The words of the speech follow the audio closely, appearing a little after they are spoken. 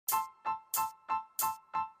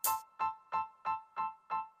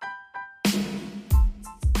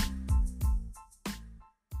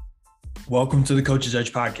Welcome to the Coach's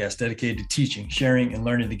Edge podcast, dedicated to teaching, sharing, and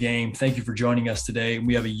learning the game. Thank you for joining us today.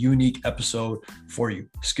 We have a unique episode for you.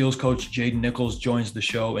 Skills coach Jaden Nichols joins the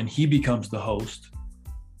show, and he becomes the host.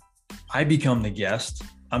 I become the guest.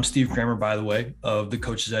 I'm Steve Kramer, by the way, of the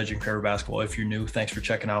Coach's Edge and Kramer Basketball. If you're new, thanks for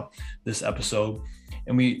checking out this episode.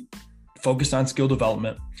 And we focused on skill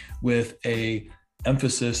development with a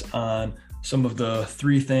emphasis on some of the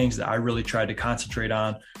three things that I really tried to concentrate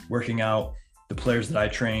on working out the players that I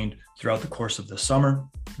trained throughout the course of the summer.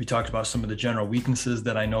 We talked about some of the general weaknesses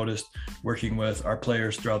that I noticed working with our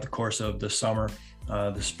players throughout the course of the summer,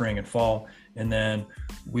 the spring and fall. And then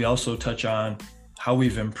we also touch on how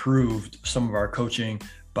we've improved some of our coaching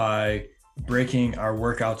by breaking our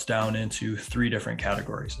workouts down into three different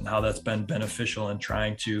categories and how that's been beneficial in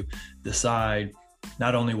trying to decide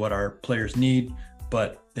not only what our players need,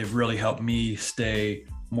 but they've really helped me stay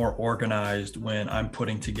more organized when I'm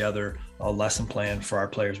putting together a lesson plan for our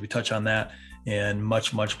players. We touch on that and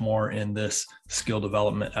much, much more in this skill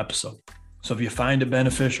development episode. So if you find it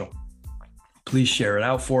beneficial, please share it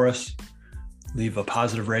out for us. Leave a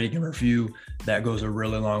positive rating and review. That goes a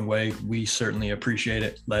really long way. We certainly appreciate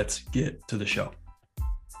it. Let's get to the show.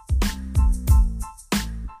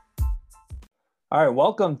 All right,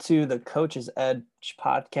 welcome to the Coach's Edge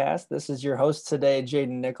podcast. This is your host today,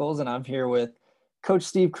 Jaden Nichols, and I'm here with Coach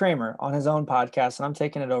Steve Kramer on his own podcast, and I'm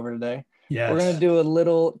taking it over today. Yes. We're going to do a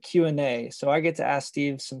little Q&A. So I get to ask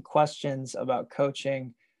Steve some questions about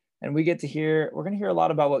coaching, and we're going to hear a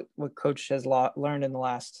lot about what Coach has learned in the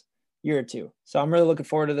last year or two. So I'm really looking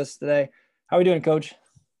forward to this today. How are we doing, Coach?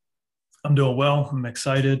 I'm doing well. I'm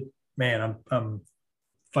excited. Man, I'm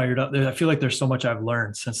fired up. I feel like there's so much I've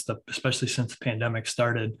learned especially since the pandemic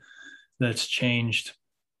started, that's changed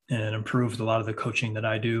and improved a lot of the coaching that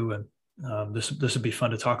I do. And this would be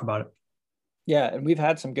fun to talk about it. Yeah, and we've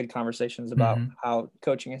had some good conversations about how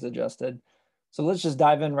coaching has adjusted. So let's just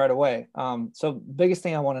dive in right away. So biggest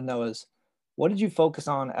thing I want to know is, what did you focus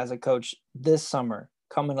on as a coach this summer,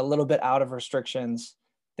 coming a little bit out of restrictions?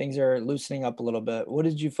 Things are loosening up a little bit. What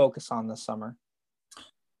did you focus on this summer?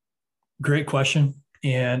 Great question.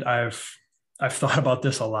 And I've thought about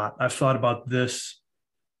this a lot. I've thought about this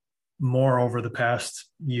more over the past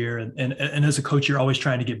year. And as a coach, you're always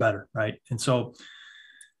trying to get better, right? And so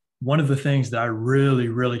one of the things that I really,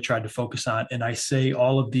 really tried to focus on, and I say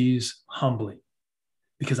all of these humbly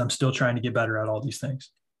because I'm still trying to get better at all these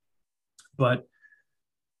things, but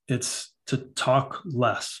it's to talk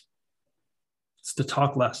less. It's to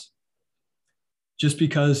talk less. Just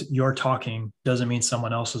because you're talking doesn't mean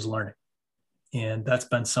someone else is learning. And that's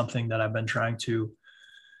been something that I've been trying to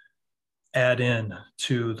add in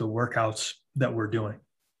to the workouts that we're doing.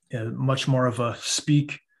 Much more of a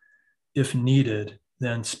speak if needed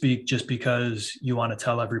than speak just because you want to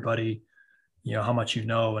tell everybody, how much you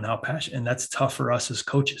know and how passionate. And that's tough for us as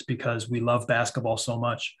coaches because we love basketball so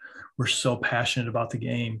much. We're so passionate about the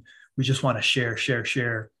game. We just want to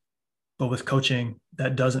share. But with coaching,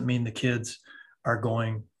 that doesn't mean the kids are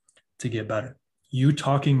going to get better. You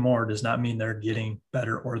talking more does not mean they're getting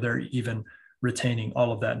better or they're even retaining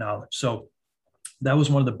all of that knowledge. So that was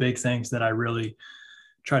one of the big things that I really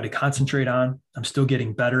tried to concentrate on. I'm still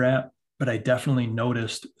getting better at, but I definitely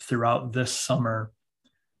noticed throughout this summer,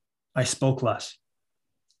 I spoke less.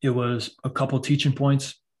 It was a couple teaching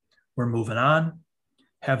points. We're moving on,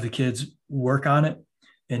 have the kids work on it.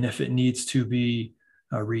 And if it needs to be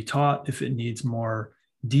retaught, if it needs more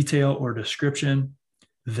detail or description,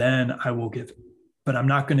 then I will give it. But I'm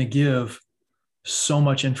not going to give so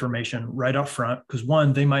much information right up front because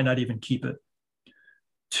one, they might not even keep it.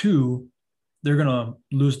 Two, they're going to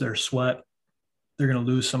lose their sweat. They're going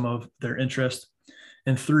to lose some of their interest.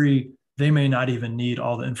 And three, they may not even need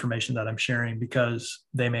all the information that I'm sharing because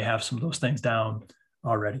they may have some of those things down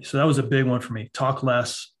already. So that was a big one for me. Talk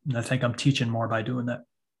less. And I think I'm teaching more by doing that.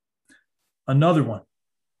 Another one,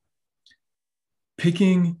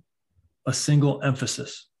 picking a single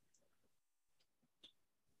emphasis.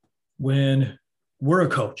 When we're a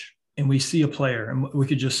coach and we see a player, and we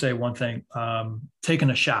could just say one thing, taking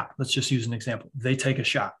a shot. Let's just use an example. They take a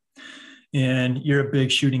shot. And you're a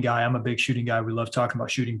big shooting guy. I'm a big shooting guy. We love talking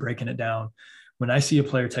about shooting, breaking it down. When I see a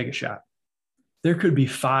player take a shot, there could be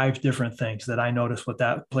 5 different things that I notice with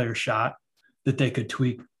that player shot that they could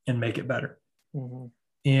tweak and make it better. Mm-hmm.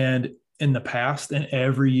 And in the past, and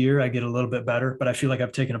every year I get a little bit better, but I feel like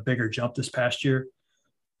I've taken a bigger jump this past year,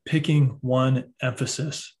 picking one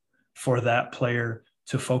emphasis for that player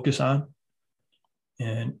to focus on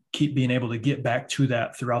and keep being able to get back to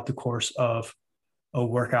that throughout the course of a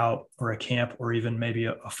workout or a camp or even maybe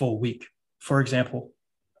a full week. For example,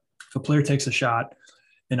 if a player takes a shot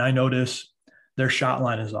and I notice their shot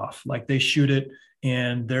line is off. Like they shoot it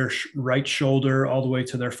and their right shoulder all the way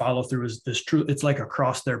to their follow through is true. It's like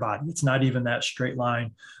across their body. It's not even that straight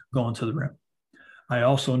line going to the rim. I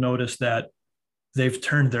also noticed that they've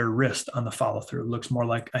turned their wrist on the follow through. It looks more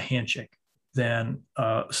like a handshake than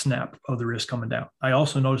a snap of the wrist coming down. I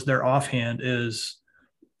also noticed their offhand is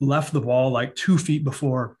left the ball like 2 feet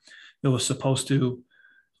before it was supposed to.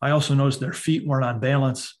 I also noticed their feet weren't on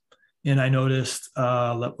balance. And I noticed,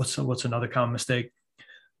 what's another common mistake?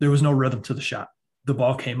 There was no rhythm to the shot. The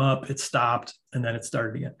ball came up, it stopped, and then it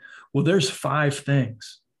started again. Well, there's 5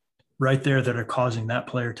 things right there that are causing that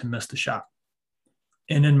player to miss the shot.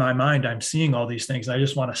 And in my mind, I'm seeing all these things. I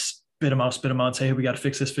just want to spit them out and say, hey, we got to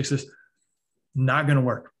fix this. Not going to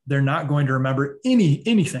work. They're not going to remember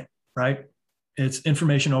anything, right? It's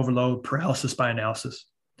information overload, paralysis by analysis.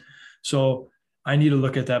 So I need to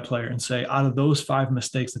look at that player and say, out of those 5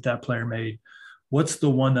 mistakes that player made, what's the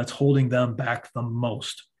one that's holding them back the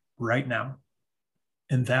most right now?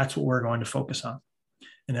 And that's what we're going to focus on.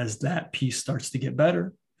 And as that piece starts to get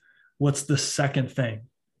better, what's the second thing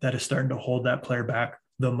that is starting to hold that player back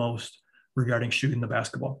the most regarding shooting the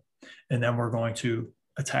basketball? And then we're going to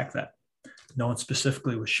attack that. Knowing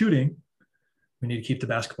specifically with shooting, we need to keep the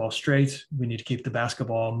basketball straight. We need to keep the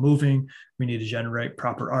basketball moving. We need to generate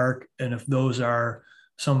proper arc. And if those are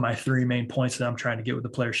some of my 3 main points that I'm trying to get with the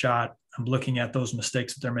player shot, I'm looking at those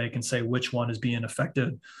mistakes that they're making and say which one is being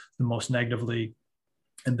affected the most negatively.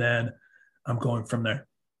 And then I'm going from there.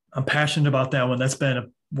 I'm passionate about that one. That's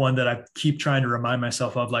been one that I keep trying to remind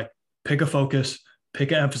myself of, like, pick a focus,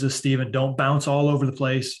 pick an emphasis, Steven. Don't bounce all over the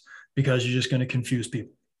place because you're just going to confuse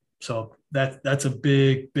people. So that's a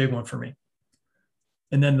big one for me.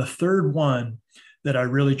 And then the third one that I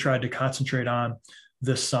really tried to concentrate on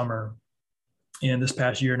this summer and this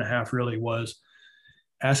past year and a half really was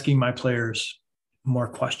asking my players more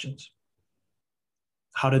questions.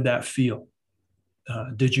 How did that feel?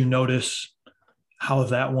 Did you notice how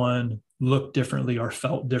that one looked differently or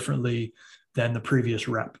felt differently than the previous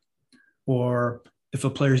rep? Or if a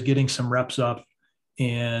player's getting some reps up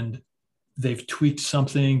and they've tweaked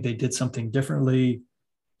something, they did something differently,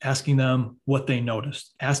 asking them what they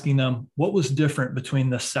noticed, asking them what was different between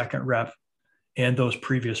the second rep and those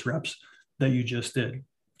previous reps that you just did.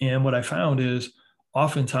 And what I found is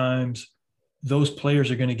oftentimes those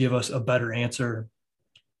players are going to give us a better answer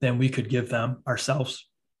than we could give them ourselves.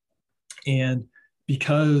 And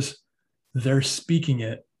because they're speaking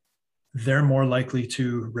it, they're more likely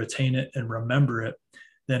to retain it and remember it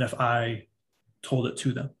than if I told it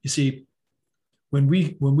to them. You see, when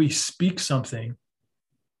we speak something,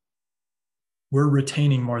 we're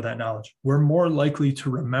retaining more of that knowledge. We're more likely to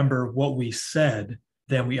remember what we said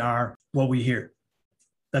than we are what we hear.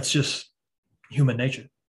 That's just human nature.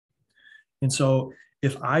 And so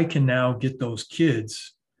if I can now get those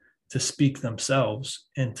kids to speak themselves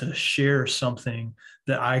and to share something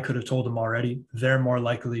that I could have told them already, they're more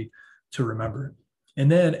likely to remember it. And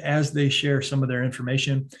then as they share some of their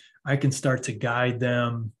information, I can start to guide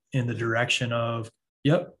them in the direction of,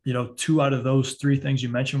 yep, 2 out of those 3 things you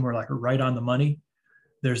mentioned were like right on the money.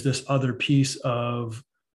 There's this other piece of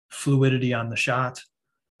fluidity on the shot,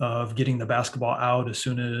 of getting the basketball out as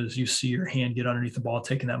soon as you see your hand get underneath the ball,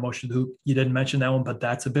 taking that motion to the hoop. You didn't mention that one, but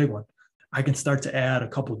that's a big one. I can start to add a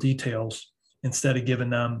couple details instead of giving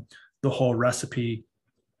them the whole recipe.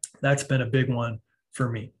 That's been a big one for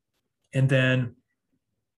me. And then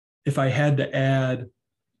if I had to add,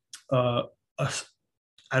 I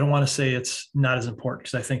don't want to say it's not as important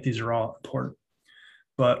because I think these are all important,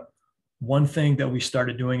 but one thing that we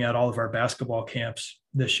started doing at all of our basketball camps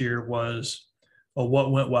this year was a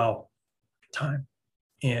what went well time.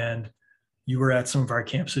 And you were at some of our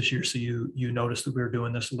camps this year, so you noticed that we were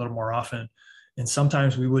doing this a little more often. And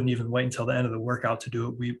sometimes we wouldn't even wait until the end of the workout to do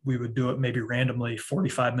it. We would do it maybe randomly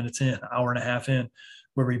 45 minutes in, an hour and a half in,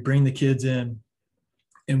 where we bring the kids in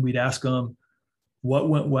and we'd ask them what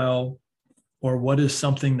went well or what is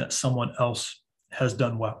something that someone else has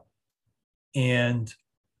done well. And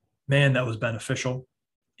man, that was beneficial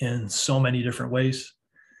in so many different ways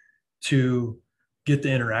to get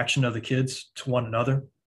the interaction of the kids to one another,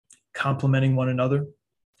 complimenting one another.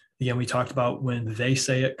 Again, we talked about when they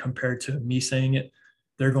say it compared to me saying it,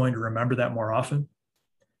 they're going to remember that more often.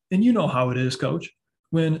 And you know how it is, Coach.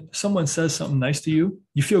 When someone says something nice to you,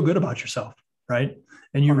 you feel good about yourself, right?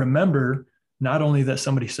 And you remember not only that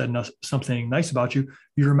somebody said something nice about you,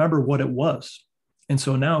 you remember what it was. And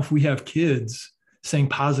so now if we have kids saying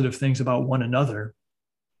positive things about one another,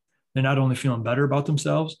 they're not only feeling better about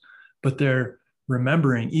themselves, but they're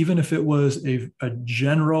remembering, even if it was a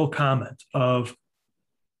general comment of,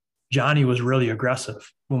 Johnny was really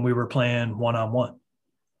aggressive when we were playing one-on-one.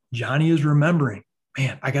 Johnny is remembering,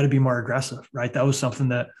 man, I got to be more aggressive, right? That was something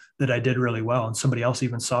that I did really well. And somebody else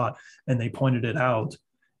even saw it and they pointed it out.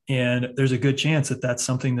 And there's a good chance that that's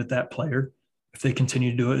something that player, if they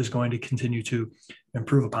continue to do it, is going to continue to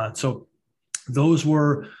improve upon. So those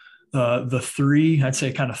were the three, I'd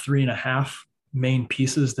say kind of 3.5 main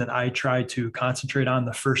pieces that I tried to concentrate on.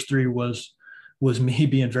 The first three was me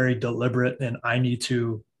being very deliberate, and I need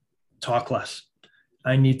to talk less.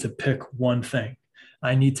 I need to pick one thing.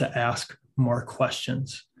 I need to ask more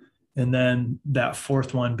questions. And then that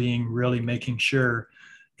fourth one being really making sure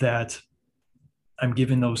that I'm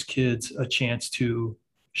giving those kids a chance to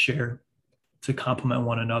share, to complement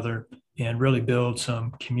one another, and really build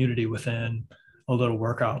some community within a little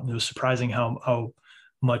workout. And it was surprising how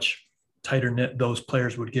much tighter knit those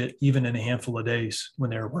players would get, even in a handful of days when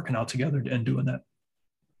they were working out together and doing that.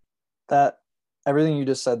 That everything you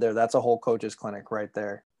just said there, that's a whole coach's clinic right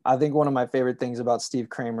there. I think one of my favorite things about Steve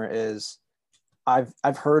Kramer is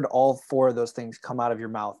I've heard all four of those things come out of your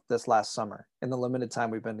mouth this last summer in the limited time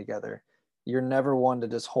we've been together. You're never one to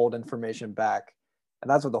just hold information back. And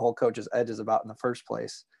that's what the whole coach's edge is about in the first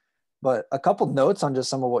place. But a couple notes on just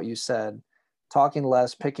some of what you said, talking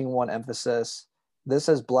less, picking one emphasis. This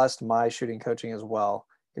has blessed my shooting coaching as well,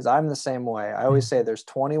 because I'm the same way. I always say there's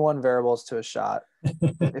 21 variables to a shot.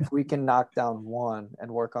 If we can knock down one and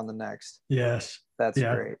work on the next, yes, that's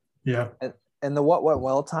great. Yeah. And the what went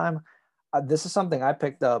well time, this is something I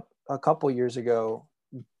picked up a couple years ago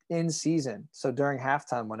in season. So during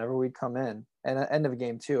halftime, whenever we'd come in, and at the end of a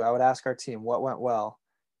game too, I would ask our team what went well.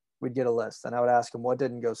 We'd get a list, and I would ask them what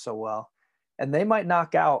didn't go so well. And they might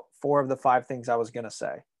knock out 4 of the 5 things I was going to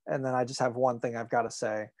say. And then I just have one thing I've got to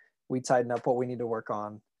say. We tighten up what we need to work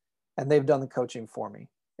on. And they've done the coaching for me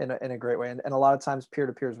in a great way. And a lot of times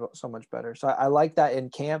peer-to-peer is so much better. So I like that in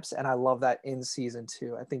camps, and I love that in season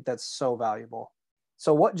too. I think that's so valuable.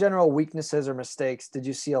 So what general weaknesses or mistakes did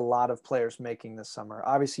you see a lot of players making this summer?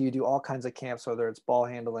 Obviously, you do all kinds of camps, whether it's ball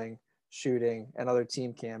handling, shooting, and other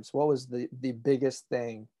team camps. What was the biggest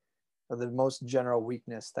thing or the most general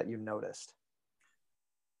weakness that you noticed?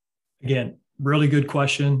 Again, really good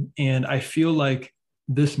question. And I feel like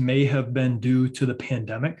this may have been due to the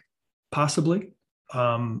pandemic, possibly.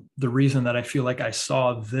 The reason that I feel like I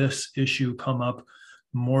saw this issue come up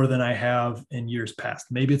more than I have in years past.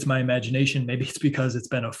 Maybe it's my imagination. Maybe it's because it's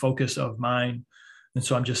been a focus of mine. And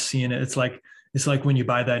so I'm just seeing it. It's like when you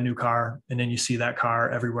buy that new car and then you see that car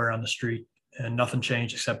everywhere on the street and nothing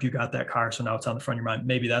changed except you got that car. So now it's on the front of your mind.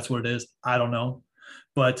 Maybe that's what it is. I don't know.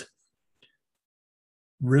 But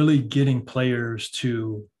really getting players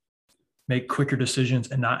to make quicker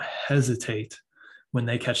decisions and not hesitate when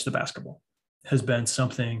they catch the basketball has been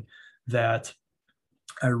something that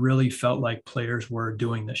I really felt like players were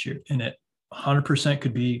doing this year. And it 100%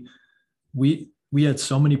 could be, we had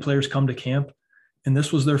so many players come to camp, and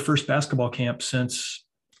this was their first basketball camp since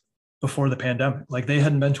before the pandemic. Like, they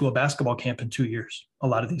hadn't been to a basketball camp in 2 years, a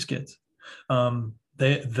lot of these kids.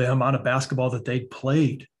 The amount of basketball that they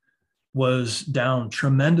played was down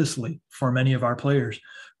tremendously for many of our players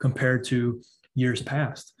compared to years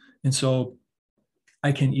past. And so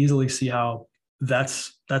I can easily see how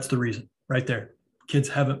that's the reason right there. Kids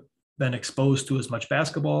haven't been exposed to as much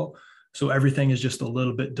basketball, so everything is just a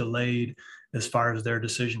little bit delayed as far as their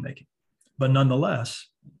decision making. But nonetheless,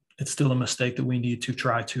 it's still a mistake that we need to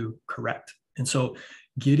try to correct. And so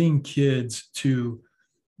getting kids to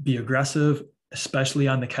be aggressive, especially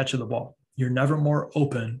on the catch of the ball. You're never more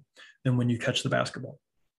open than when you catch the basketball.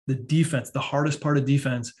 The defense, the hardest part of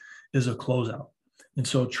defense is a closeout. And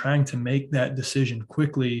so trying to make that decision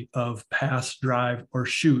quickly of pass, drive, or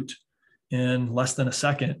shoot in less than a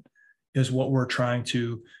second is what we're trying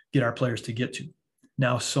to get our players to get to.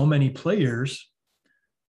 Now, so many players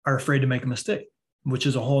are afraid to make a mistake, which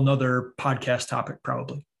is a whole nother podcast topic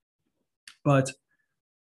probably. But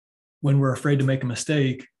when we're afraid to make a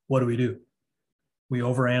mistake, what do? We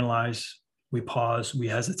overanalyze, we pause, we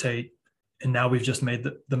hesitate, and now we've just made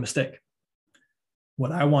the mistake.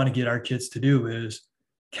 What I want to get our kids to do is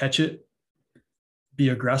catch it, be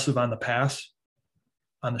aggressive on the pass,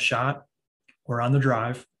 on the shot, or on the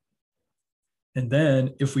drive. And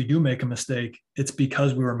then if we do make a mistake, it's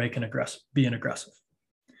because we were being aggressive.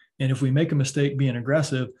 And if we make a mistake being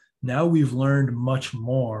aggressive, now we've learned much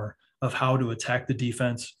more of how to attack the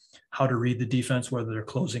defense, how to read the defense, whether they're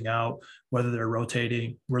closing out, whether they're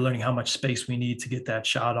rotating. We're learning how much space we need to get that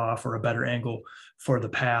shot off or a better angle for the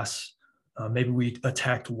pass. Maybe we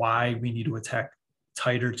attacked why we need to attack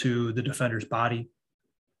tighter to the defender's body.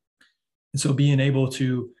 And so being able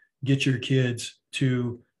to get your kids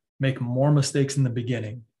to make more mistakes in the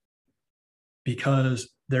beginning because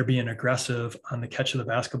they're being aggressive on the catch of the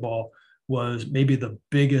basketball was maybe the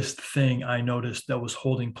biggest thing I noticed that was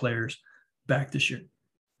holding players back this year.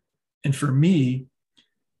 And for me,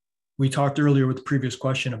 we talked earlier with the previous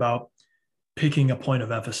question about picking a point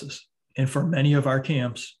of emphasis. And for many of our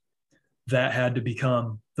camps, that had to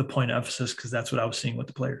become the point of emphasis because that's what I was seeing with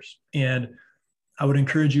the players. And I would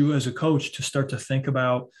encourage you as a coach to start to think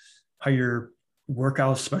about how your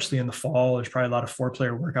workouts, especially in the fall, there's probably a lot of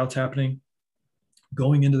 4-player workouts happening.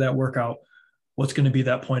 Going into that workout, what's going to be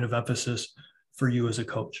that point of emphasis for you as a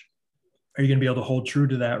coach? Are you going to be able to hold true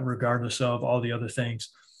to that regardless of all the other things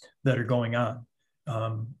that are going on?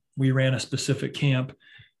 We ran a specific camp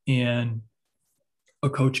and a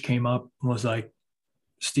coach came up and was like,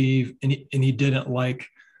 Steve, and he didn't like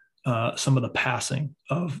some of the passing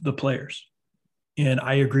of the players. And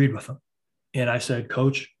I agreed with him. And I said,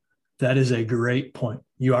 Coach, that is a great point.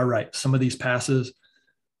 You are right. Some of these passes,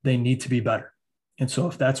 they need to be better. And so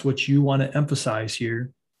if that's what you want to emphasize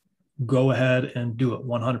here, go ahead and do it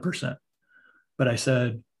 100%. But I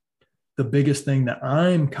said, the biggest thing that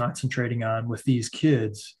I'm concentrating on with these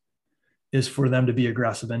kids is for them to be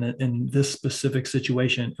aggressive. And in this specific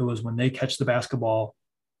situation, it was when they catch the basketball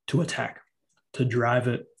to attack, to drive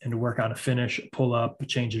it and to work on a finish, pull up,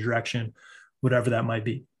 change of direction, whatever that might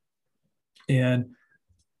be. And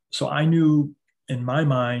so I knew in my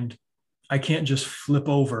mind, I can't just flip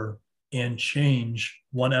over and change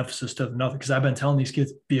one emphasis to another, because I've been telling these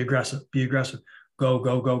kids, be aggressive, go,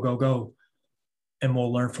 go, go, go, go. And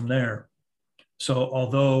we'll learn from there. So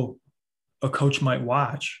although a coach might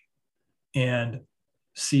watch and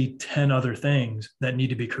see 10 other things that need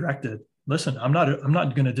to be corrected, listen, I'm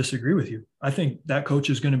not going to disagree with you. I think that coach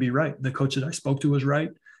is going to be right. The coach that I spoke to was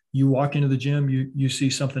right. You walk into the gym, you see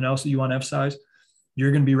something else that you want to emphasize,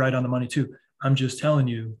 you're going to be right on the money too. I'm just telling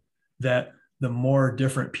you that the more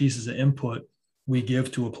different pieces of input we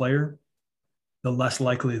give to a player, the less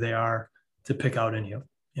likely they are to pick out any of them.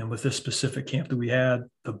 And with this specific camp that we had,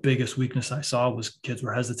 the biggest weakness I saw was kids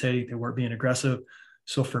were hesitating. They weren't being aggressive.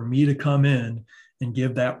 So for me to come in and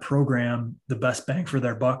give that program the best bang for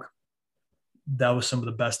their buck, that was some of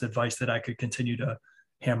the best advice that I could continue to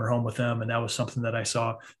hammer home with them. And that was something that I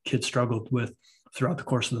saw kids struggled with throughout the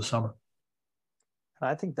course of the summer. And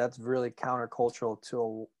I think that's really countercultural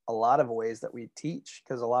to a lot of ways that we teach,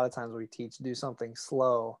 because a lot of times we teach do something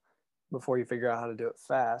slow before you figure out how to do it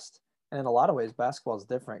fast. And in a lot of ways, basketball is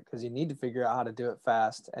different because you need to figure out how to do it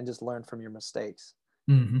fast and just learn from your mistakes.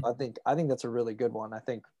 Mm-hmm. I think that's a really good one. I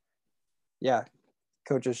think, yeah,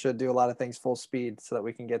 coaches should do a lot of things full speed so that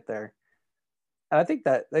we can get there. And I think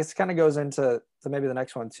that this kind of goes into maybe the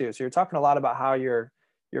next one too. So you're talking a lot about how you're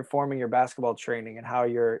forming your basketball training and how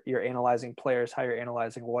you're analyzing players, how you're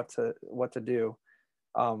analyzing what to do.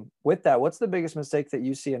 With that, what's the biggest mistake that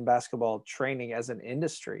you see in basketball training as an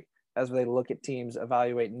industry, as they look at teams,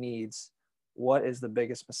 evaluate needs? What is the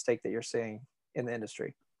biggest mistake that you're seeing in the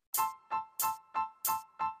industry?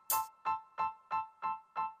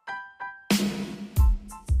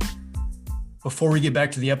 Before we get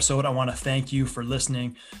back to the episode, I want to thank you for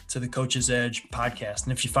listening to the Coach's Edge podcast.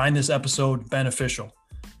 And if you find this episode beneficial,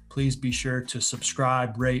 please be sure to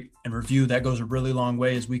subscribe, rate, and review. That goes a really long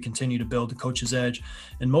way as we continue to build the Coach's Edge.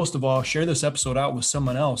 And most of all, share this episode out with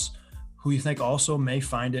someone else who you think also may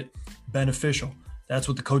find it beneficial. That's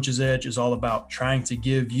what the Coach's Edge is all about, trying to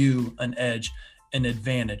give you an edge, an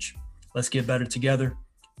advantage. Let's get better together.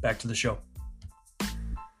 Back to the show.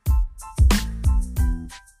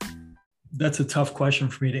 That's a tough question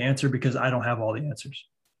for me to answer because I don't have all the answers,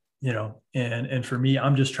 and for me,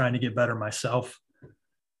 I'm just trying to get better myself.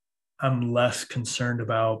 I'm less concerned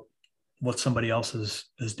about what somebody else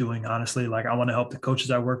is doing, honestly. Like, I want to help the coaches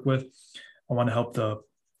I work with. I want to help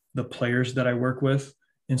the players that I work with.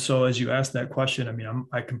 And so as you ask that question,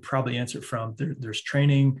 I can probably answer it from there's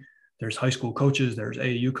training, there's high school coaches, there's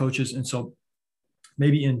AAU coaches. And so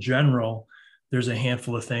maybe in general, there's a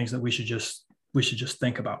handful of things that we should just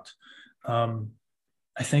think about.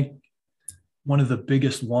 I think one of the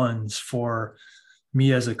biggest ones for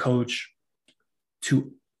me as a coach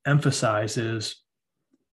to emphasize is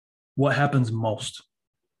what happens most.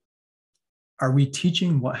 Are we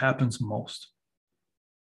teaching what happens most?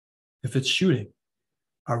 If it's shooting,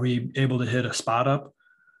 are we able to hit a spot up,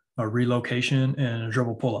 a relocation, and a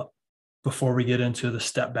dribble pull up before we get into the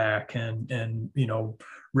step back and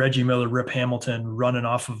Reggie Miller, Rip Hamilton running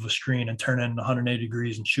off of a screen and turning 180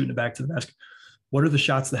 degrees and shooting it back to the basket? What are the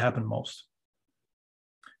shots that happen most?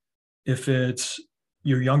 If it's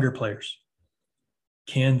your younger players,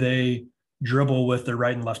 can they dribble with their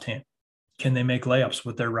right and left hand? Can they make layups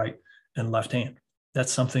with their right and left hand?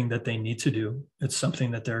 That's something that they need to do. It's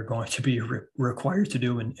something that they're going to be required to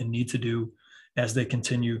do and need to do as they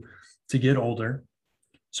continue to get older.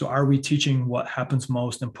 So are we teaching what happens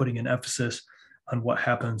most and putting an emphasis on what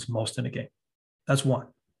happens most in a game? That's one.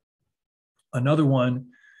 Another one,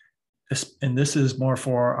 and this is more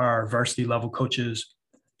for our varsity level coaches,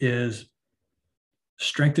 is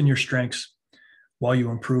strengthen your strengths while you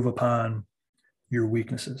improve upon your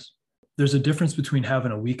weaknesses. There's a difference between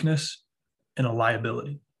having a weakness and a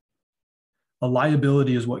liability. A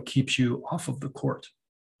liability is what keeps you off of the court.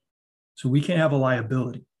 So we can't have a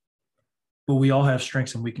liability, but we all have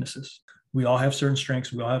strengths and weaknesses. We all have certain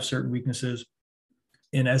strengths. We all have certain weaknesses.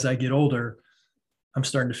 And as I get older, I'm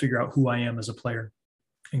starting to figure out who I am as a player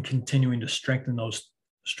and continuing to strengthen those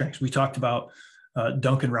strengths. We talked about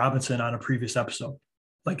Duncan Robinson on a previous episode.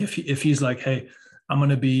 Like if he's like, hey, I'm going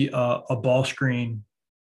to be a ball screen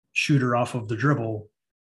shooter off of the dribble,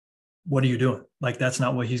 what are you doing? Like, that's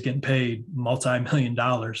not what he's getting paid multi-million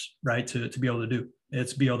dollars, right? To be able to do.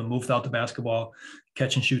 It's be able to move without the basketball,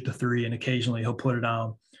 catch and shoot the three, and occasionally he'll put it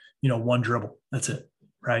on, one dribble. That's it,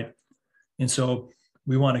 right? And so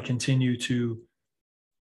we want to continue to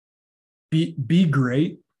be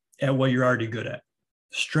great at what you're already good at.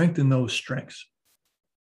 Strengthen those strengths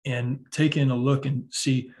and take in a look and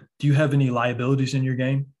see, do you have any liabilities in your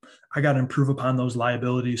game? I got to improve upon those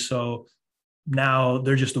liabilities. So now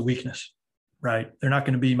they're just a weakness, right? They're not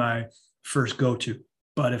going to be my first go-to,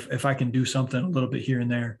 but if I can do something a little bit here and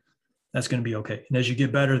there, that's going to be okay. And as you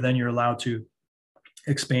get better, then you're allowed to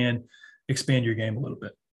expand your game a little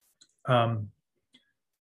bit. I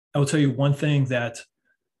will tell you one thing that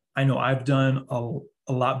I know I've done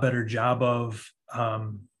a lot better job of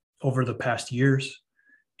over the past years.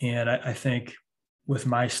 And I think with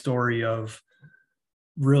my story of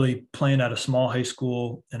really playing at a small high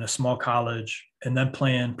school and a small college, and then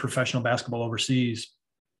playing professional basketball overseas,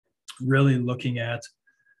 really looking at,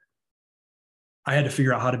 I had to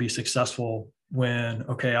figure out how to be successful when,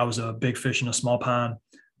 okay, I was a big fish in a small pond.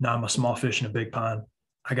 Now I'm a small fish in a big pond.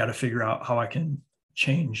 I got to figure out how I can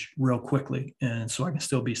change real quickly, and so I can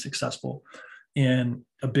still be successful. And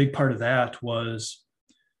a big part of that was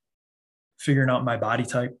figuring out my body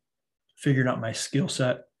type, figuring out my skill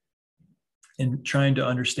set, and trying to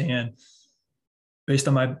understand, based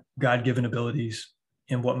on my God-given abilities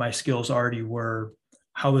and what my skills already were,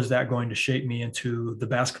 how is that going to shape me into the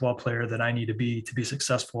basketball player that I need to be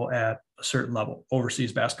successful at a certain level,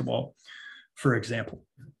 overseas basketball, for example.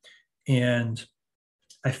 And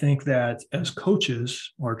I think that as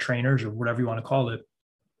coaches or trainers or whatever you want to call it,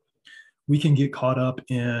 we can get caught up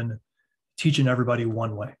in teaching everybody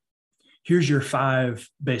one way. Here's your 5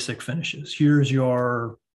 basic finishes. Here's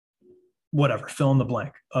your whatever, fill in the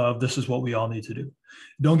blank of this is what we all need to do.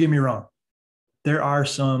 Don't get me wrong. There are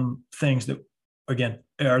some things that, again,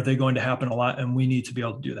 are they going to happen a lot? And we need to be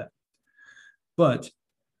able to do that. But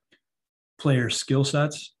player skill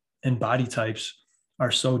sets and body types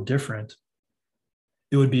are so different.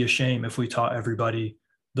 It would be a shame if we taught everybody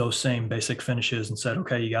those same basic finishes and said,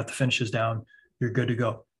 okay, you got the finishes down, you're good to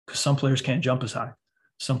go. Because some players can't jump as high.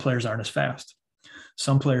 Some players aren't as fast.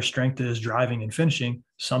 Some players' strength is driving and finishing.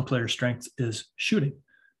 Some players' strength is shooting.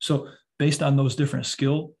 So based on those different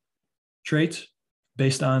skill traits,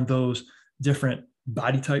 based on those different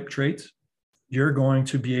body type traits, you're going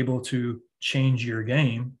to be able to change your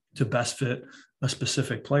game to best fit a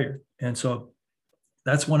specific player. And so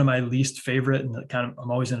that's one of my least favorite, and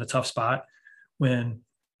I'm always in a tough spot when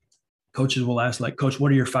coaches will ask, like, Coach,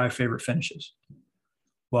 what are your 5 favorite finishes?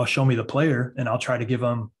 Well, show me the player and I'll try to give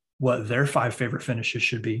them what their 5 favorite finishes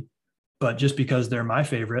should be. But just because they're my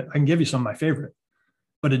favorite, I can give you some of my favorite,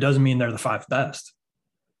 but it doesn't mean they're the 5 best,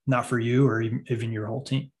 not for you or even your whole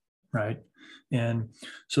team. Right. And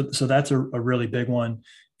so that's a really big one.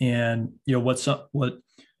 And, what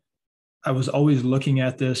I was always looking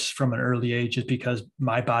at this from an early age, just because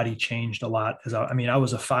my body changed a lot. I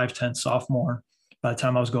was a 5'10" sophomore. By the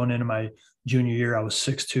time I was going into my junior year, I was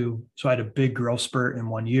 6'2". So I had a big growth spurt in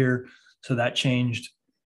 1 year. So that changed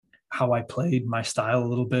how I played, my style a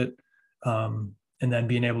little bit. And then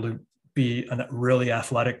being able to be a really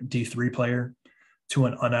athletic D3 player to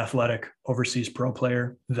an unathletic overseas pro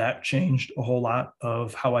player, that changed a whole lot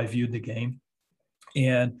of how I viewed the game.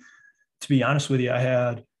 And to be honest with you, I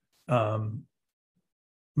had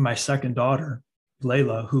my second daughter,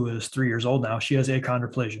 Layla, who is 3 years old now. She has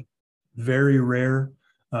achondroplasia, very rare,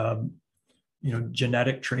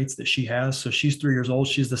 genetic traits that she has. So she's 3 years old.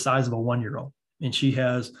 She's the size of a 1-year-old, and she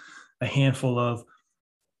has a handful of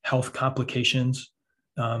health complications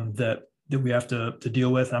that we have to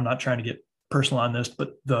deal with. I'm not trying to get personal on this,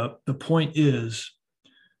 but the point is,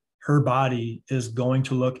 her body is going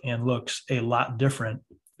to look and looks a lot different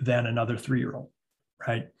than another 3-year-old,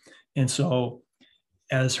 right? And so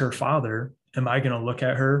as her father, am I going to look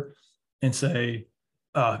at her and say,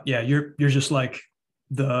 yeah, you're just like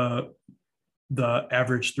the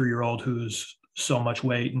average 3-year-old who's so much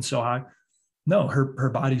weight and so high? No, her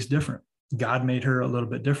body's different. God made her a little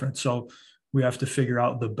bit different. So we have to figure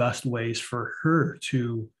out the best ways for her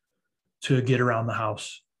to get around the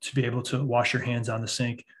house, to be able to wash her hands on the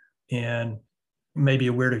sink. And maybe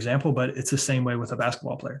a weird example, but it's the same way with a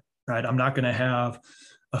basketball player, right? I'm not going to have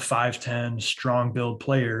a 5'10" strong build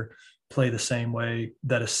player play the same way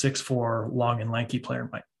that a 6'4" long and lanky player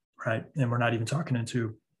might, right? And we're not even talking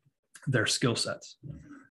into their skill sets. A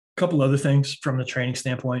couple other things from the training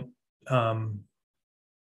standpoint.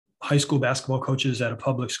 High school basketball coaches at a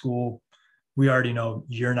public school, we already know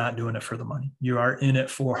you're not doing it for the money. You are in it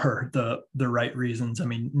for the right reasons. I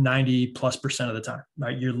mean, 90+% of the time,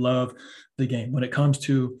 right? You love the game. When it comes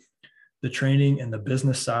to the training and the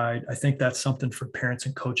business side, I think that's something for parents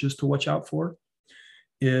and coaches to watch out for,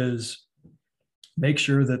 is make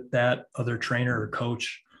sure that other trainer or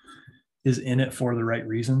coach is in it for the right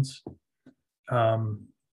reasons.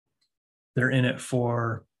 They're in it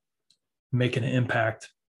for making an impact,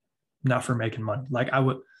 not for making money. Like I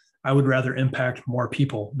would rather impact more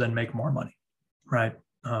people than make more money, right?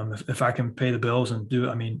 If I can pay the bills and do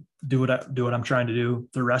what I'm trying to do,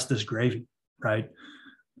 the rest is gravy, right?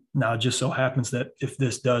 Now, it just so happens that if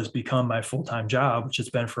this does become my full-time job, which it's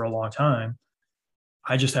been for a long time,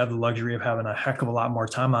 I just have the luxury of having a heck of a lot more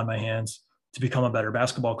time on my hands to become a better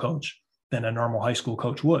basketball coach than a normal high school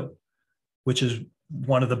coach would, which is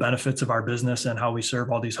one of the benefits of our business and how we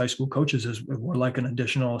serve all these high school coaches. Is we're like an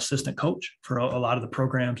additional assistant coach for a lot of the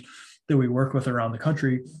programs that we work with around the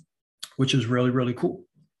country, which is really, really cool.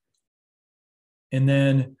 And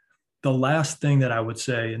then the last thing that I would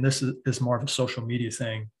say, and this is more of a social media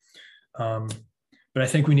thing, but I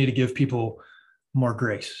think we need to give people more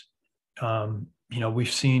grace.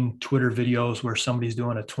 We've seen Twitter videos where somebody's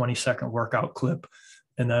doing a 20-second workout clip,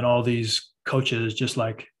 and then all these coaches just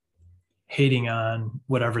like hating on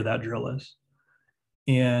whatever that drill is.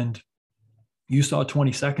 And you saw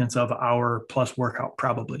 20 seconds of hour plus workout,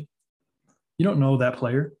 probably. You don't know that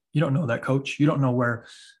player. You don't know that coach. You don't know where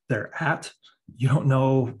they're at. You don't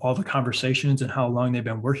know all the conversations and how long they've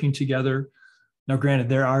been working together. Now, granted,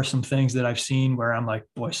 there are some things that I've seen where I'm like,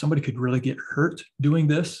 boy, somebody could really get hurt doing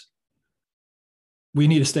this. We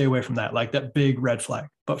need to stay away from that, like that big red flag.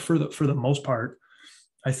 But for the most part,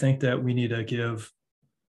 I think that we need to give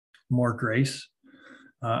more grace.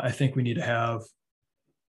 I think we need to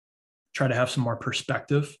try to have some more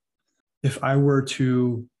perspective. If I were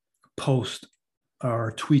to post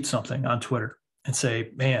or tweet something on Twitter and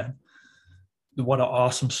say, man, what an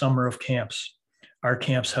awesome summer of camps. Our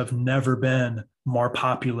camps have never been more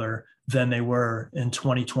popular than they were in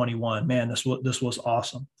 2021. Man, this was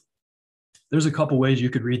awesome. There's a couple ways you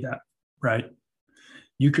could read that, right?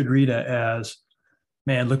 You could read it as,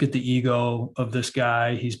 man, look at the ego of this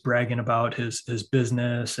guy. He's bragging about his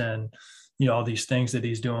business and, all these things that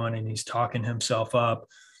he's doing, and he's talking himself up.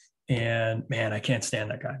 And man, I can't stand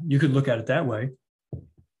that guy. You could look at it that way.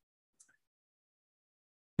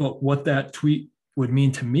 But what that tweet would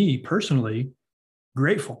mean to me personally,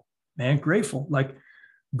 grateful, man, grateful. Like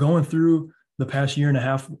going through the past year and a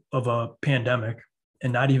half of a pandemic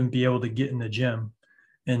and not even be able to get in the gym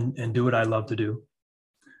and do what I love to do.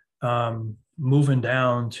 Moving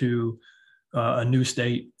down to a new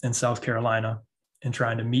state in South Carolina and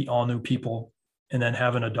trying to meet all new people, and then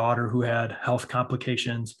having a daughter who had health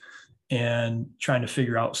complications and trying to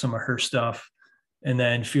figure out some of her stuff, and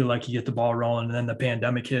then feel like you get the ball rolling, and then the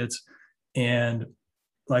pandemic hits. And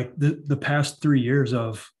like the past 3 years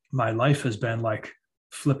of my life has been like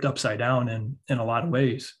flipped upside down in a lot of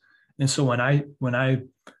ways. And so when I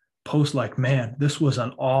post like, man, this was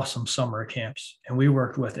an awesome summer of camps, and we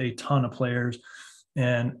worked with a ton of players,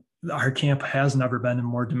 and our camp has never been in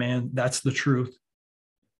more demand. That's the truth.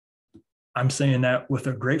 I'm saying that with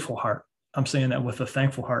a grateful heart. I'm saying that with a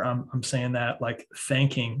thankful heart. I'm saying that like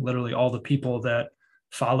thanking literally all the people that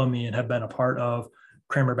follow me and have been a part of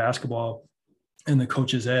Kramer basketball and the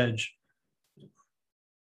Coach's Edge.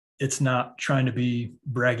 It's not trying to be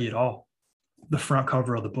braggy at all. The front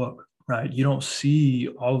cover of the book, right? You don't see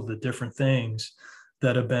all of the different things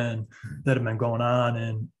that have been going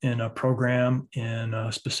on in a program, in a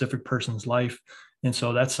specific person's life. And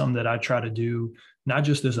so that's something that I try to do, not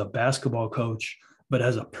just as a basketball coach, but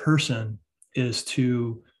as a person, is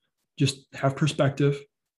to just have perspective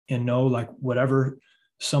and know like whatever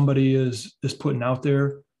somebody is putting out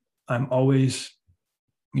there, I'm always,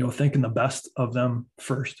 thinking the best of them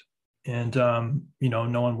first. And,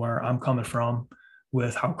 knowing where I'm coming from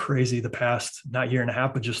with how crazy the past, not year and a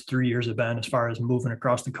half, but just 3 years have been as far as moving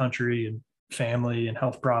across the country and family and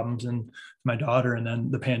health problems and my daughter, and then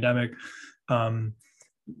the pandemic, um,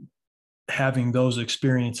 having those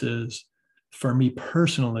experiences for me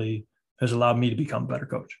personally has allowed me to become a better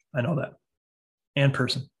coach. I know that, and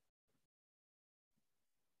person.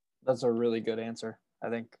 That's a really good answer. I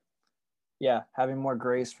think, yeah, having more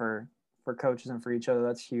grace for coaches and for each other,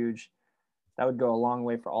 that's huge. That would go a long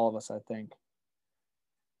way for all of us, I think.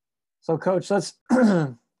 So, Coach, let's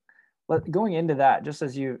going into that, just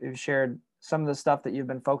as you've shared some of the stuff that you've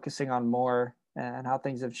been focusing on more and how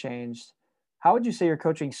things have changed, how would you say your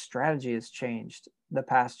coaching strategy has changed the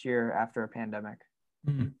past year after a pandemic?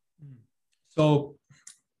 Mm-hmm. So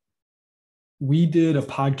we did a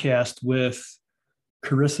podcast with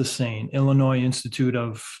Carissa Sane, Illinois Institute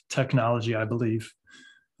of Technology, I believe,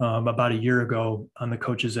 about a year ago on the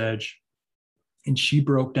Coach's Edge. And she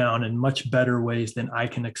broke down in much better ways than I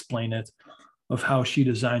can explain it of how she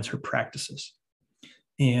designs her practices.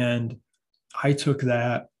 And I took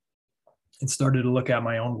that and started to look at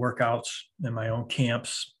my own workouts and my own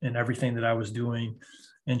camps and everything that I was doing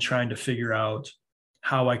and trying to figure out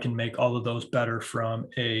how I can make all of those better from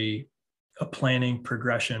a planning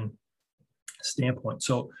progression standpoint.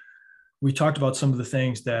 So we talked about some of the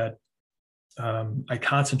things that I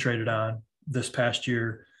concentrated on this past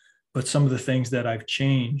year, but some of the things that I've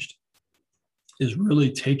changed is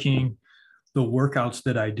really taking the workouts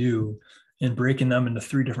that I do and breaking them into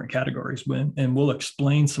 3 different categories. And we'll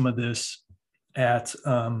explain some of this at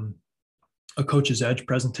a Coach's Edge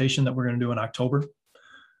presentation that we're going to do in October.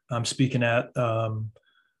 I'm speaking at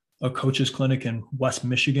a coach's clinic in West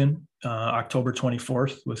Michigan, October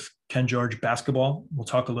 24th with Ken George Basketball. We'll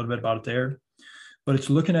talk a little bit about it there. But it's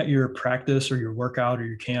looking at your practice or your workout or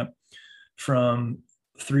your camp from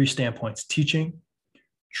 3 standpoints: teaching,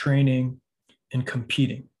 training, and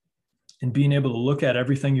competing. And being able to look at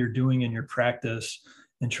everything you're doing in your practice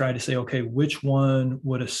and try to say, okay, which one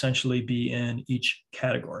would essentially be in each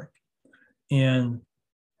category? And,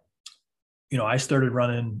 I started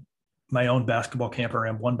running my own basketball camp. I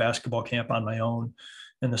ran one basketball camp on my own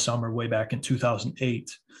in the summer way back in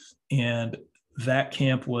 2008. And that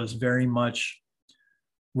camp was very much,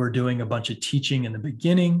 we're doing a bunch of teaching in the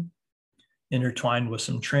beginning, intertwined with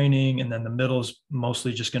some training. And then the middle's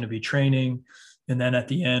mostly just going to be training. And then at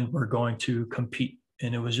the end, we're going to compete.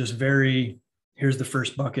 And it was just very, here's the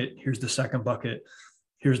first bucket, here's the second bucket,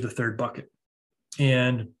 here's the third bucket.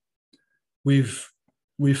 And we've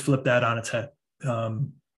flipped that on its head.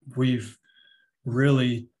 We've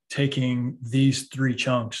really taking these 3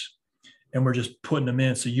 chunks and we're just putting them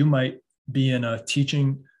in. So you might be in a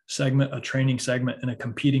teaching segment, a training segment, and a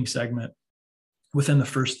competing segment within the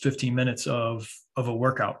first 15 minutes of a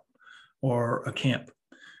workout or a camp.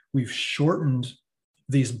 We've shortened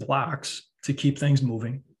these blocks to keep things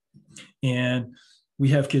moving. And we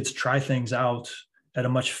have kids try things out at a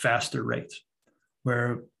much faster rate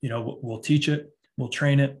where, we'll teach it, we'll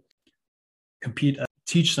train it, compete,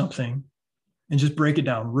 teach something, and just break it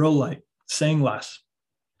down real light, saying less,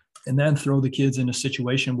 and then throw the kids in a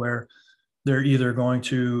situation where they're either going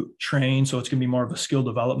to train, so it's going to be more of a skill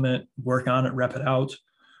development, work on it, rep it out,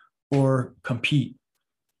 or compete.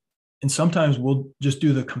 And sometimes we'll just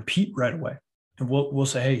do the compete right away. And we'll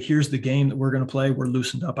say, hey, here's the game that we're going to play. We're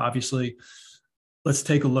loosened up, obviously. Let's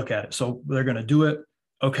take a look at it. So they're going to do it.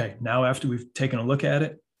 Okay, now after we've taken a look at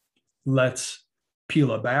it, let's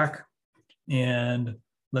peel it back and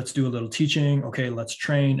let's do a little teaching. Okay, let's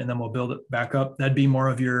train, and then we'll build it back up. That'd be more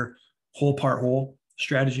of your whole part whole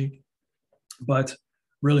strategy. But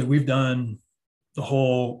really, we've done the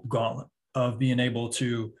whole gauntlet of being able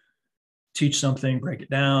to teach something, break it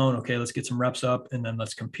down. Okay, let's get some reps up, and then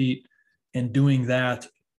let's compete. And doing that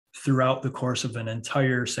throughout the course of an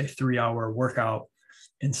entire, say, 3-hour workout,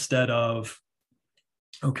 instead of,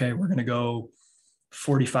 okay, we're going to go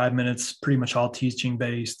 45 minutes, pretty much all teaching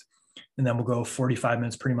based. And then we'll go 45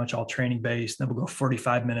 minutes, pretty much all training based. Then we'll go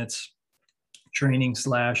 45 minutes training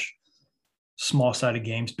 / small sided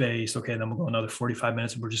games based. Okay. Then we'll go another 45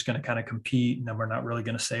 minutes and we're just going to kind of compete. And then we're not really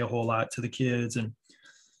going to say a whole lot to the kids. And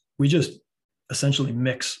we just essentially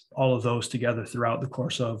mix all of those together throughout the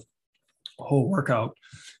course of a whole workout.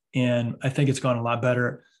 And I think it's gone a lot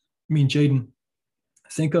better. I mean, Jaden,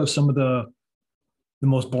 think of some of the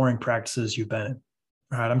most boring practices you've been in.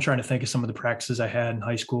 All right, I'm trying to think of some of the practices I had in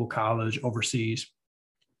high school, college, overseas.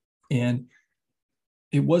 And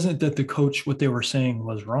it wasn't that the coach, what they were saying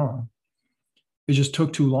was wrong. It just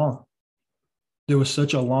took too long. There was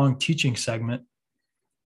such a long teaching segment.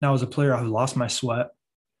 Now, as a player, I've lost my sweat.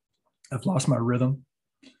 I've lost my rhythm.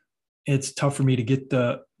 it's tough for me to get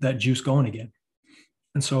that juice going again.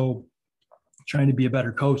 And so trying to be a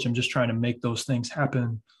better coach, I'm just trying to make those things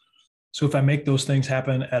happen. So if I make those things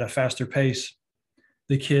happen at a faster pace,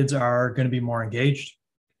 the kids are going to be more engaged.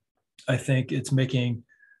 I think it's making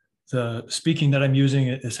the speaking that I'm using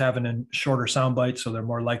is having a shorter sound bites, so they're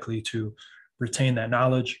more likely to retain that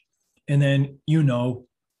knowledge. And then,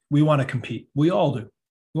 we want to compete. We all do.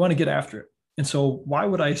 We want to get after it. And so why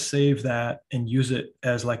would I save that and use it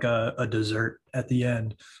as like a dessert at the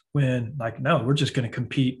end when, like, no, we're just going to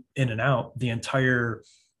compete in and out the entire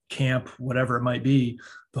camp, whatever it might be,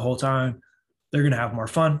 the whole time. They're going to have more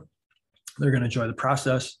fun. They're going to enjoy the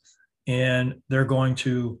process, and they're going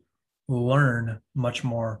to learn much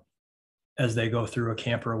more as they go through a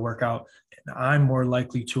camp or a workout. And I'm more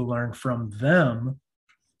likely to learn from them,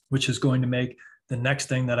 which is going to make the next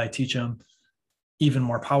thing that I teach them even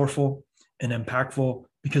more powerful and impactful,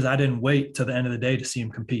 because I didn't wait till the end of the day to see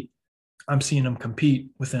them compete. I'm seeing them compete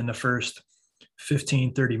within the first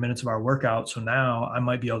 15, 30 minutes of our workout. So now I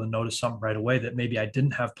might be able to notice something right away that maybe I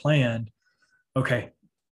didn't have planned. Okay,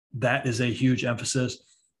 that is a huge emphasis.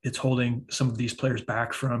 It's holding some of these players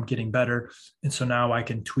back from getting better. And so now I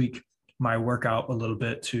can tweak my workout a little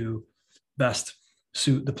bit to best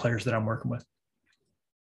suit the players that I'm working with.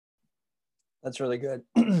 That's really good.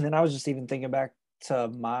 And I was just even thinking back to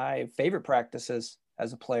my favorite practices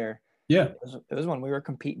as a player. Yeah. It was when we were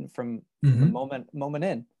competing from the moment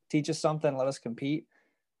in. Teach us something, let us compete.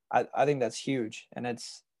 I think that's huge. And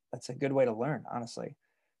that's a good way to learn, honestly.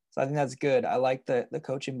 So I think that's good. I like the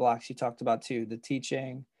coaching blocks you talked about too, the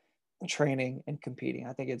teaching, the training, and competing.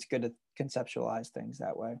 I think it's good to conceptualize things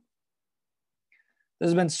that way. This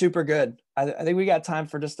has been super good. I think we got time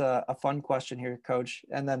for just a fun question here, Coach,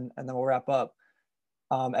 and then we'll wrap up.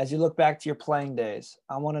 As you look back to your playing days,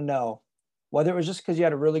 I want to know whether it was just because you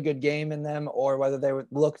had a really good game in them or whether they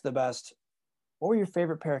looked the best. What were your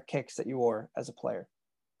favorite pair of kicks that you wore as a player?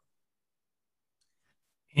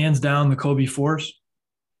 Hands down, the Kobe Force.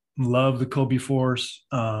 Love the Kobe Force.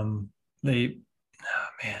 They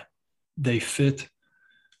fit,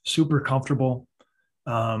 super comfortable.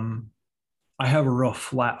 I have a real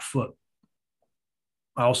flat foot.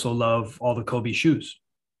 I also love all the Kobe shoes,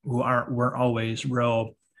 weren't always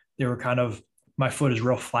real. They were kind of, my foot is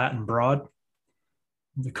real flat and broad.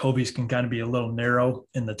 The Kobe's can kind of be a little narrow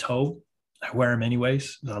in the toe. I wear them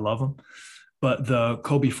anyways. I love them. But the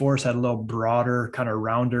Kobe Force had a little broader, kind of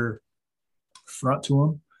rounder front to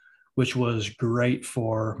them, which was great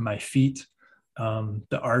for my feet.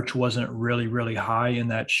 The arch wasn't really, really high in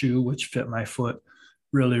that shoe, which fit my foot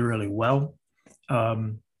really, really well.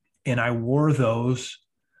 And I wore those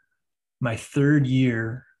my third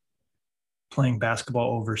year playing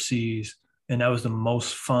basketball overseas. And that was the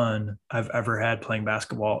most fun I've ever had playing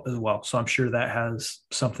basketball as well. So I'm sure that has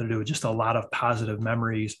something to do with just a lot of positive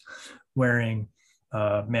memories wearing,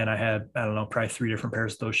 I had, I don't know, probably 3 different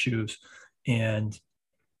pairs of those shoes. And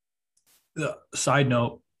the side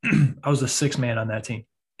note, I was the 6th man on that team.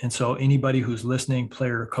 And so anybody who's listening,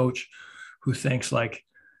 player or coach, who thinks like,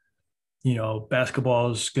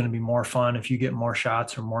 basketball is going to be more fun if you get more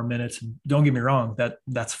shots or more minutes. And don't get me wrong,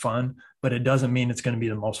 that's fun, but it doesn't mean it's going to be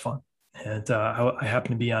the most fun. And I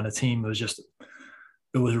happened to be on a team.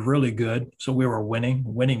 It was really good. So we were winning.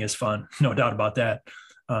 Winning is fun, no doubt about that.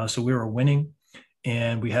 So we were winning,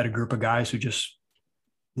 and we had a group of guys who just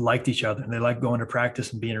liked each other, and they liked going to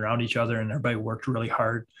practice and being around each other, and everybody worked really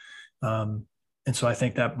hard. And so I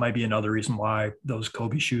think that might be another reason why those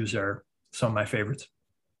Kobe shoes are some of my favorites.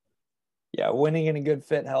 Yeah, winning in a good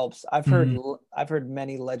fit helps. I've heard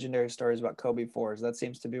many legendary stories about Kobe Fours. That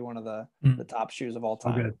seems to be one of the top shoes of all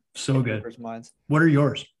time. So good. Minds. What are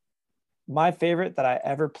yours? My favorite that I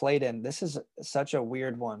ever played in, this is such a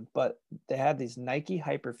weird one, but they had these Nike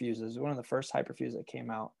Hyperfuses, one of the first Hyperfuse that came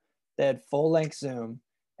out. They had full-length zoom,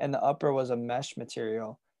 and the upper was a mesh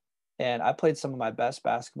material. And I played some of my best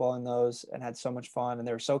basketball in those and had so much fun, and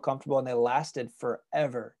they were so comfortable, and they lasted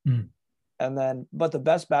forever. And then, but the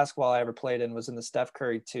best basketball I ever played in was in the Steph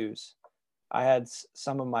Curry 2s. I had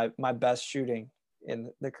some of my best shooting in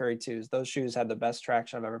the Curry 2s. Those shoes had the best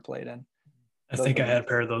traction I've ever played in. I think I had a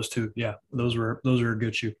pair of those too. Yeah, those were a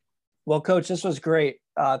good shoe. Well, Coach, this was great.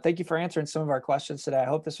 Thank you for answering some of our questions today. I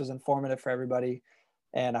hope this was informative for everybody.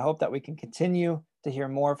 And I hope that we can continue to hear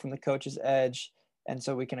more from the Coach's Edge, and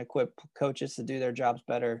so we can equip coaches to do their jobs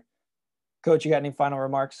better. Coach, you got any final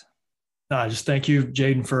remarks? Just thank you,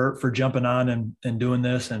 Jaden, for jumping on and doing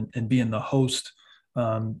this and being the host.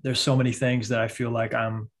 There's so many things that I feel like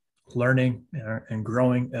I'm learning and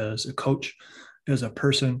growing as a coach, as a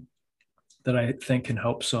person, that I think can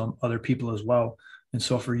help some other people as well. And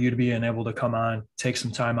so for you to be able to come on, take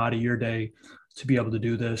some time out of your day to be able to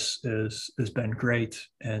do this has been great.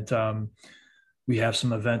 And we have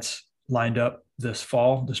some events lined up this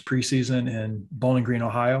fall, this preseason in Bowling Green,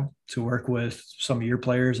 Ohio, to work with some of your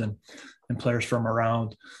players and players from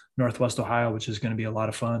around Northwest Ohio, which is going to be a lot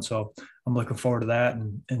of fun. So I'm looking forward to that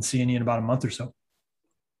and seeing you in about a month or so.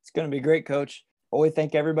 It's going to be great, Coach. Well, we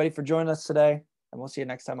thank everybody for joining us today, and we'll see you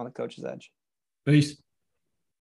next time on the Coach's Edge. Peace.